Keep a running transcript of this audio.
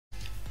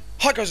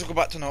Hi guys, welcome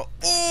back to another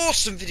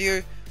awesome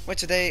video where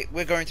today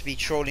we're going to be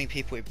trolling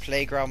people in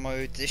playground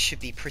mode. This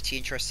should be pretty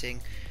interesting,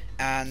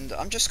 and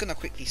I'm just gonna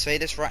quickly say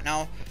this right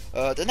now.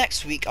 The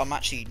next week I'm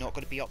actually not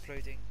going to be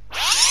uploading.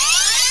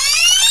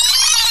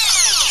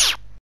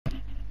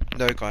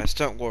 No guys,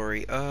 don't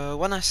worry.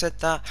 When I said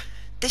that,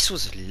 this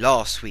was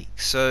last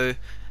week, so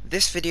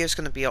this video is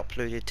going to be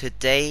uploaded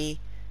today.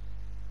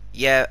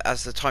 Yeah,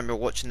 as the time you're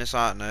watching this,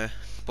 I don't know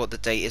what the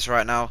date is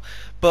right now,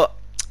 but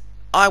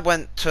I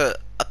went to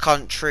a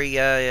country.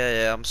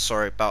 Yeah, I'm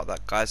sorry about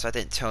that, guys. I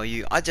didn't tell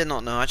you. I did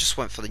not know. I just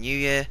went for the new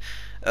year.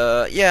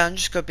 Yeah, I'm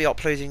just gonna be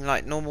uploading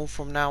like normal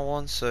from now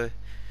on. So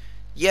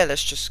yeah,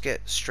 let's just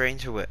get straight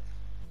into it.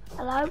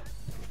 Hello?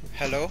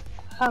 Hello?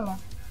 Hello.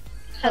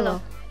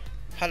 Hello.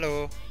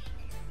 Hello?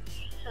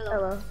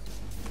 Hello.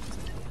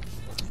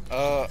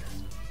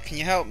 Can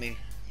you help me?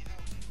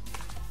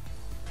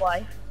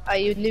 Why? Are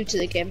you new to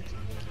the game?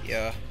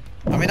 Yeah.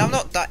 I mean, I'm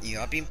not that new.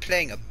 I've been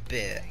playing a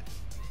bit.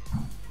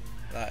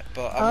 Like,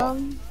 but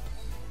I'm not.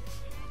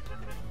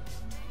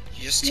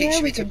 You just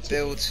teach me to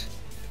build.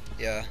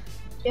 Yeah.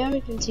 Yeah,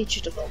 we can teach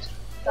you to build.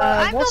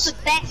 I'm not the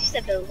best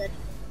at building.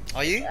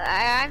 Are you?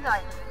 I'm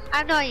not.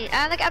 I'm alright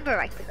at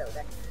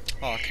building.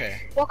 Oh,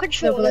 okay. What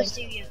controllers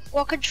do you use?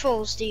 What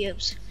controls do you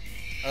use?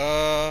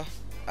 I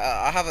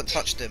haven't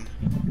touched them.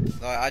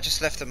 Like, I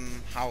just left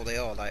them how they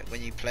are. Like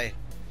when you play,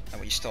 and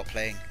when you stop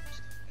playing.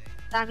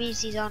 That means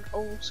he's on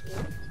old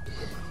school.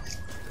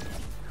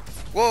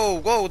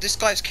 Whoa! This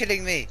guy's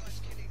killing me.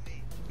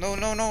 No.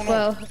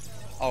 Well,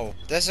 Oh,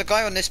 there's a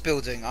guy on this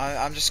building.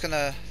 I'm just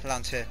gonna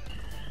land here.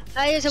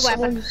 Here's a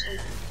weapon.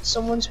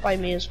 Someone's by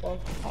me as well.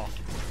 Oh.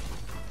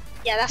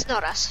 Yeah, that's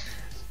not us.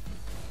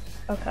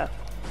 Okay.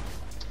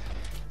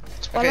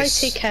 While I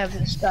take care of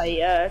this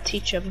guy,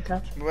 teach him, okay?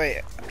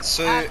 Wait,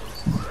 so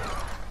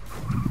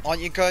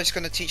aren't you guys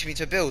gonna teach me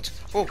to build?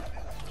 Oh.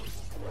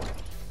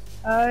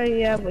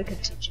 Yeah, we can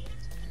teach you.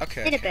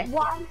 Okay. In a bit. I've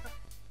got you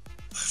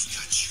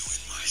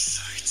in my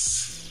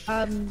sights.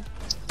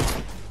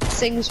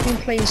 Thing's been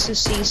playing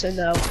since season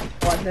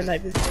 1, and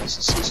I've been playing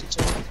since season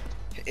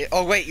 2.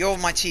 Oh wait, you're on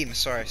my team.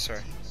 Sorry.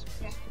 Yeah.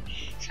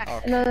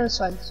 Okay. No, that's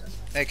fine.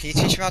 Hey, can you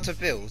teach me how to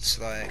build?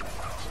 Like.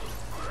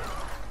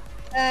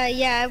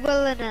 Yeah, I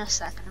will in a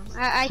second.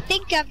 I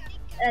think the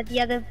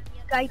other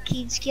guy,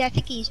 Kinsky, I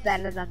think he's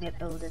better than me at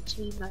building,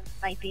 so he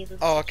might be able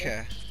to. Oh,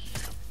 okay.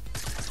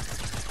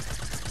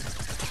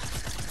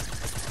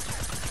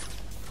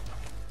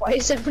 Why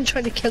is everyone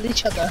trying to kill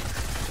each other?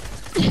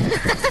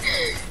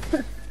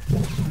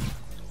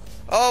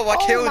 Oh, I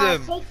killed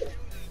him.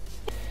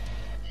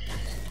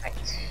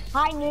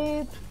 Hi,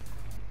 noob.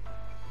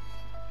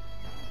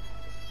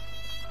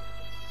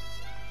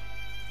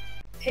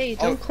 Hey,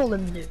 don't call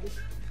him noob.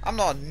 I'm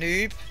not a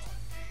noob.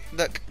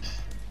 Look.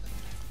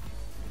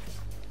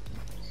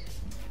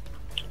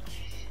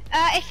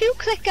 If you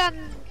click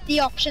on the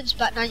options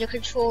button on your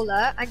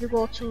controller and you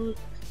go to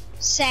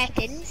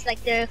settings,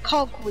 like the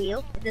cog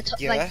wheel in the top,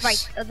 Yes. like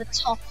right at the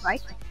top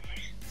right,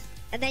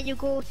 and then you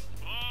go.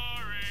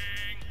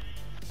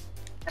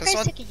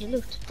 Taking your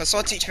loot. Cause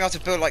someone teach me how to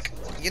build, like,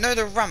 you know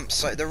the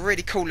ramps, like the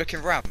really cool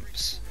looking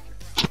ramps.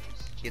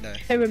 You know.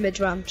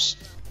 Pyramid ramps.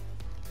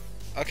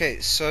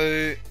 Okay,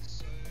 so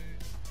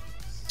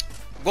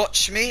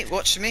watch me.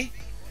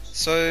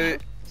 So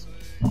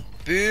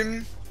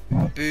boom.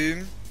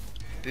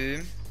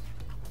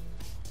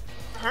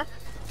 Uh-huh.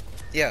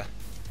 Yeah.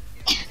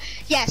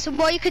 Yeah, so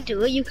what you can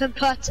do, you can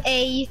put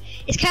a.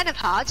 It's kind of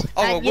hard.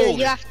 Oh, and a wall.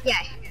 you have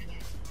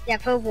yeah,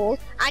 for a wall,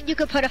 and you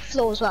can put a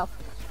floor as well.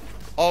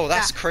 Oh,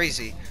 that's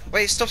crazy.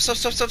 Wait, stop.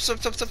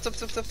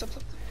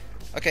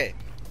 Okay.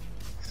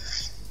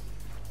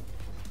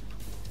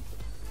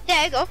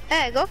 There you go.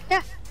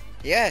 Yeah.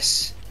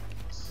 Yes.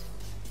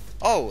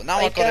 Oh, now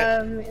I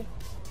got it.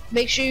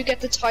 Make sure you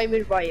get the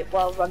timing right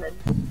while running.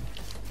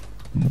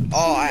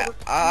 Oh,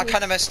 I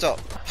kind of messed up.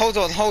 Hold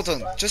on.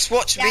 Just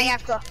watch me. Yeah,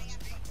 I've got.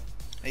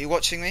 Are you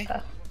watching me?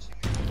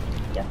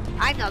 Yeah.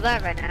 I'm not there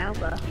right now,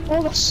 but.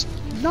 Oh, that's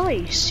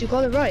nice. You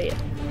got it right.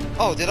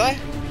 Oh, did I?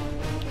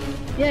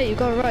 Yeah, you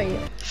got it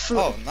right.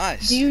 Oh,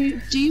 nice. Do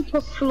you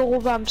put floor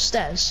ramp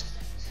stairs?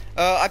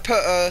 I put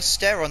a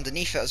stair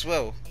underneath it as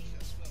well.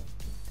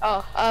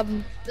 Oh,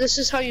 this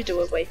is how you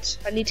do it. Wait,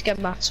 I need to get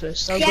maths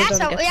first. I'll Yeah, go down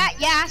so and get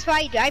that's what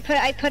I do. I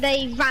put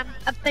a ramp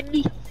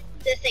beneath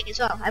the thing as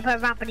well. I put a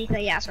ramp beneath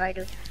it. Yeah, that's what I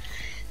do.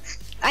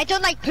 I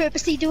don't like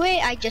purposely do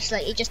it. I just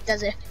like it just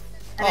does it.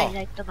 And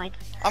I don't mind.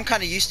 I'm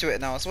kind of used to it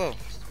now as well.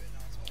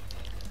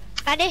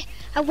 And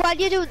while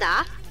you're doing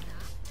that,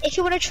 if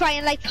you want to try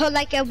and like put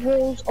like a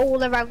walls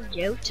all around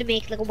you to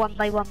make like a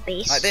 1x1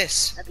 base, Like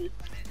this.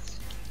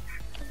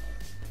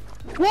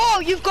 Whoa,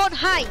 you've gone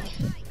high.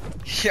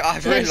 Yeah,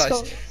 I've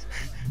realised.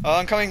 Oh,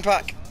 I'm coming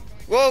back.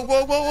 Whoa. A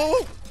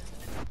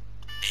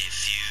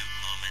few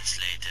moments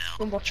later.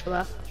 Don't watch for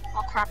that.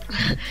 Oh crap.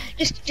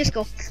 just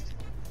go.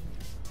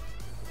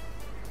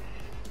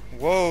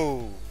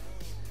 Whoa.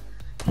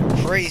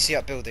 Crazy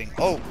up building.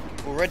 Oh,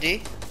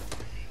 already?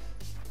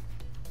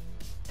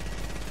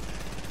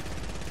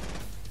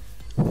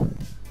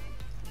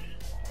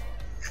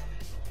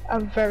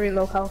 I'm very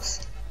low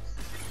health.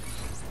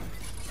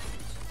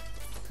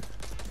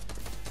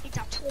 It's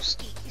a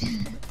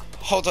toasty.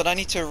 Hold on, I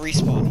need to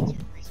respawn.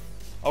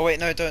 Oh wait,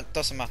 no, don't.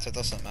 Doesn't matter.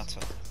 Doesn't matter.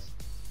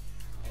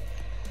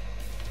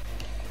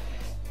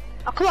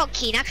 Oh come on,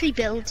 Keen, actually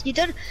build. You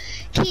don't,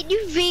 Keen.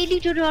 You really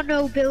do not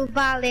know build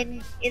Val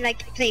in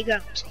like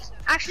playground.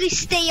 Actually,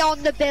 stay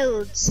on the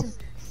builds.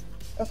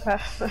 Okay,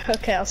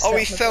 okay, I'll Oh, start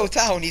he my fell builds.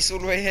 down. He's all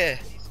the way here.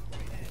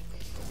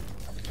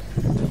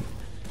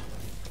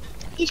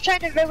 He's trying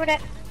to ruin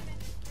it.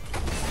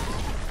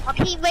 Oh,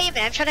 Keen, wait a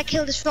minute. I'm trying to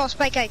kill this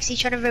frostbite guy because he's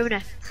trying to ruin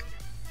it.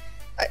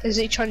 Is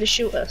he trying to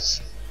shoot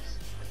us?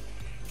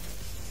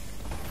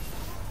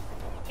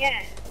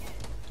 Yeah.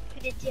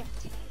 An idiot.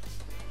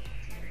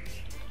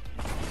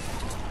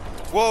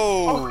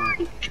 Whoa!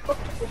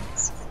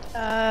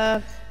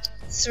 Oh,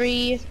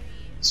 3,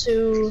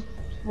 2,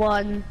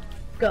 1,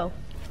 go.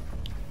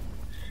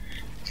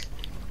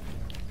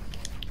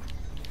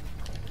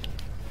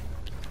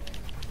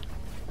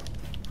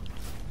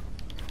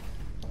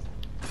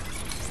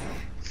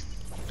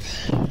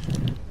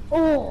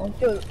 Oh,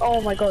 dude,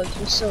 oh my god,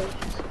 that's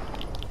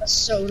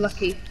so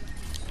lucky.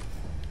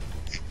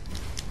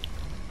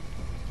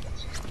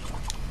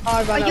 Oh,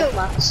 I ran out of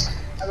mats.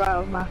 I ran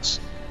out of mats.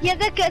 Yeah,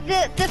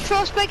 the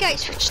frostbite guy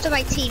switched to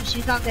my team, so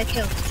we can't get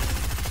killed.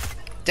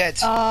 Dead.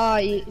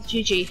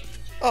 GG.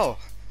 Oh.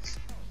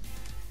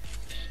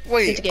 Good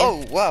Wait. game.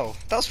 Oh wow,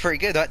 that was pretty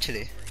good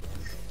actually.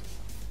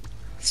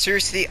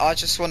 Seriously, I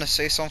just want to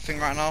say something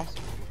right now.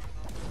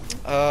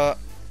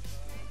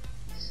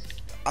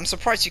 I'm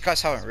surprised you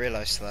guys haven't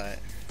realized that.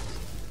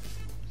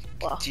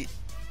 What? Do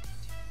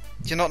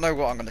you not know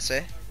what I'm gonna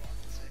say?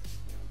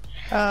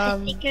 I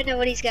think I know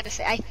what he's gonna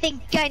say. I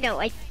think I know.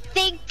 I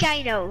think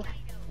I know.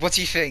 What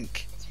do you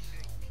think?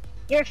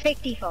 You're a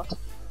fake default.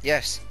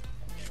 Yes.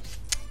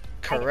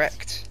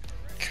 Correct.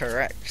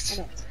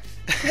 Correct.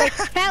 It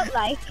felt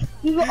like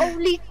we were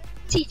only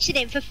teaching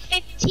him for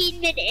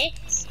 15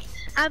 minutes,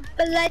 and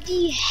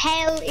bloody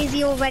hell is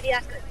he already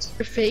that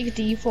good. Fake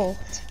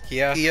default.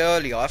 Yeah.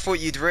 Earlier, I thought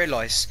you'd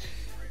realise.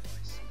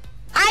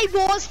 I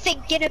was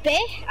thinking a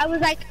bit. I was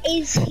like,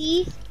 is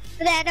he?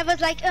 But then I was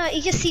like, oh,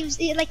 he just seems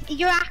like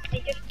your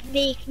acting just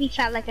make me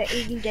feel like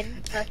you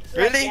didn't. But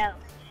Really? hell.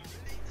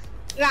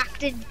 Your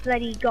acting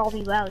bloody got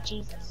me well,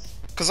 Jesus.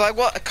 Cause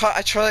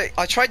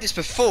I tried this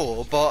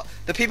before, but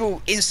the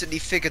people instantly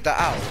figured that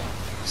out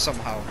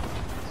somehow.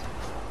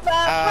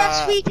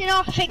 But we did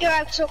not figure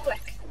out so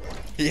quick.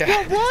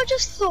 Yeah. What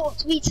just thought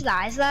to me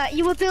tonight is that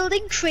you were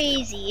building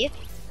crazy,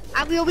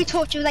 and we only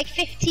taught you like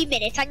 15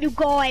 minutes, and you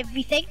got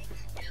everything.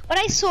 When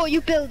I saw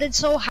you building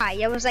so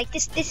high, I was like,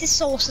 this is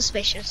so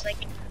suspicious. Like,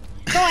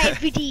 not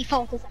every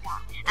default is like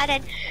that. And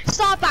then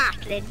start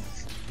battling.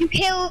 You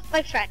kill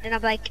my friend, and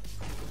I'm like,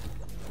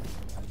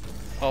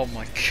 Oh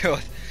my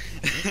god.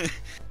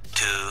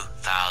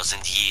 2,000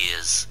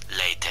 years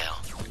later.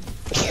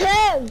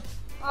 kill.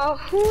 Oh,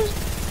 who's?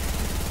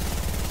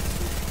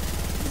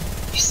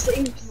 You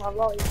saved my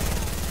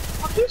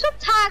life. Oh, you some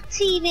tag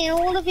teaming,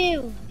 all of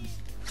you.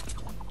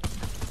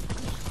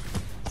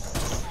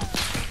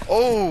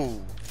 Oh.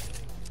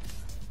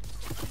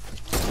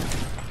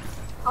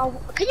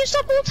 Oh, can you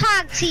stop all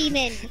tag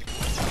teaming?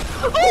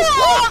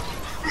 Oh!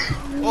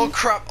 Oh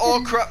crap.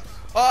 Oh crap.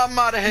 Oh, I'm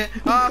out of here.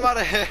 I'm out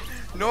of here.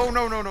 No,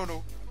 no, no, no,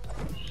 no.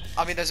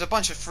 I mean, there's a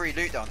bunch of free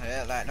loot down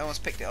here. Like, no one's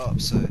picked it up,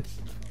 so.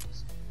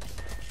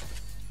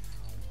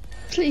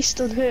 Please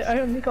don't hurt, I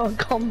only got a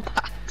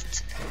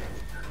compact.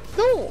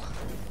 No,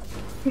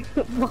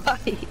 Why?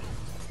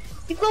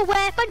 you got a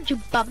weapon,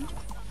 you bum.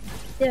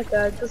 Yeah,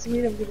 but it doesn't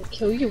mean I'm gonna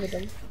kill you with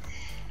them.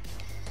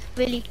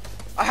 Really?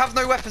 I have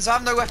no weapons. I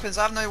have no weapons.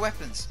 I have no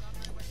weapons.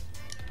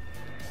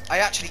 I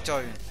actually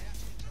don't.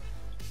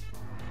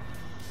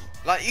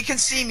 Like, you can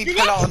see me The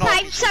pull out next an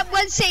time RPG.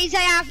 someone says I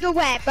have no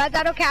weapon,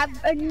 then okay, I'm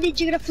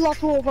ninja gonna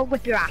flop over and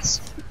whip your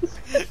ass.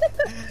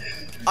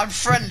 I'm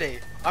friendly.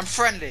 I'm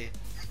friendly.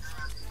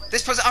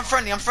 This person. I'm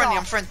friendly. I'm friendly.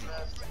 I'm friendly.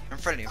 I'm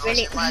friendly. I'm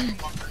friendly. Really?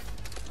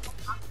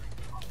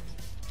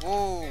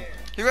 Whoa.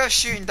 Whoever's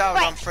shooting down,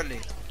 Right. I'm friendly.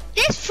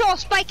 This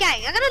frostbite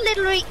gang, I'm gonna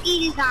literally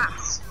eat his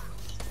ass.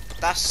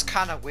 That's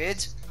kind of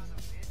weird.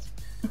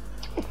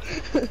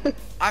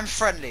 I'm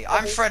friendly.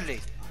 I'm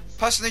friendly.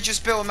 Person who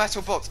just built a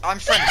metal box. I'm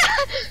friendly.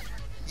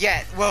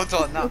 Yeah. Well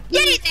done. Now.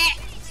 Get it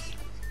there!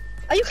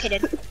 Are you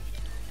kidding?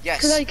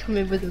 Yes. Could I come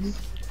in with him?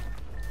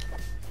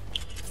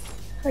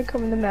 I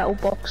come in the metal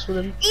box with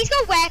him. He's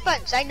got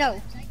weapons, I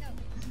know.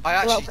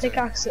 I Well, actually.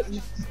 pickaxe at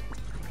him.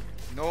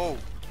 No.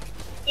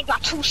 He's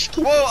got two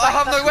stupid Whoa! I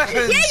have no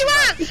weapons. weapons. Yeah, you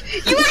have!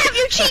 You have!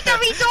 You cheat on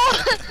me,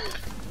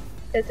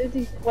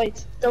 dog!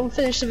 Wait, don't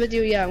finish the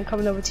video yet, I'm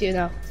coming over to you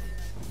now.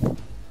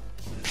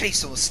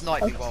 Please don't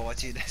snipe me while I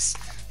do this.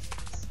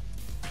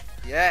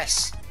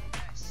 Yes.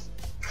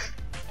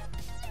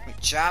 We're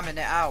jamming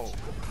it out.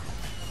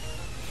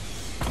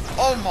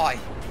 Oh my.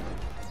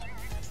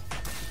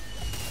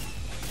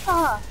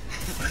 Ah!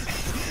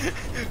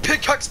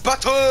 Pickaxe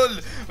battle!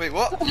 Wait,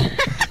 what?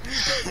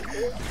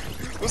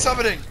 What's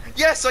happening?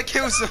 Yes, I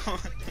killed someone!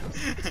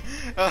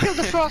 Kill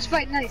the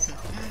frostbite, nice.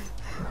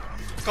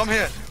 Come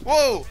here.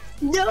 Whoa.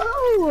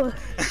 No!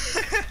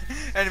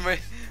 Anyway,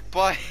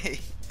 bye.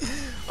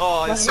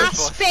 Oh, it's so I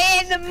fun.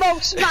 spent the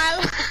most of my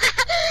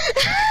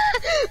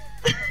life.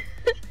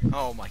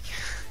 Oh my god.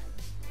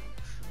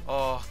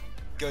 Oh,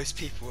 ghost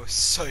people are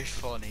so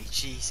funny.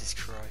 Jesus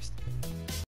Christ.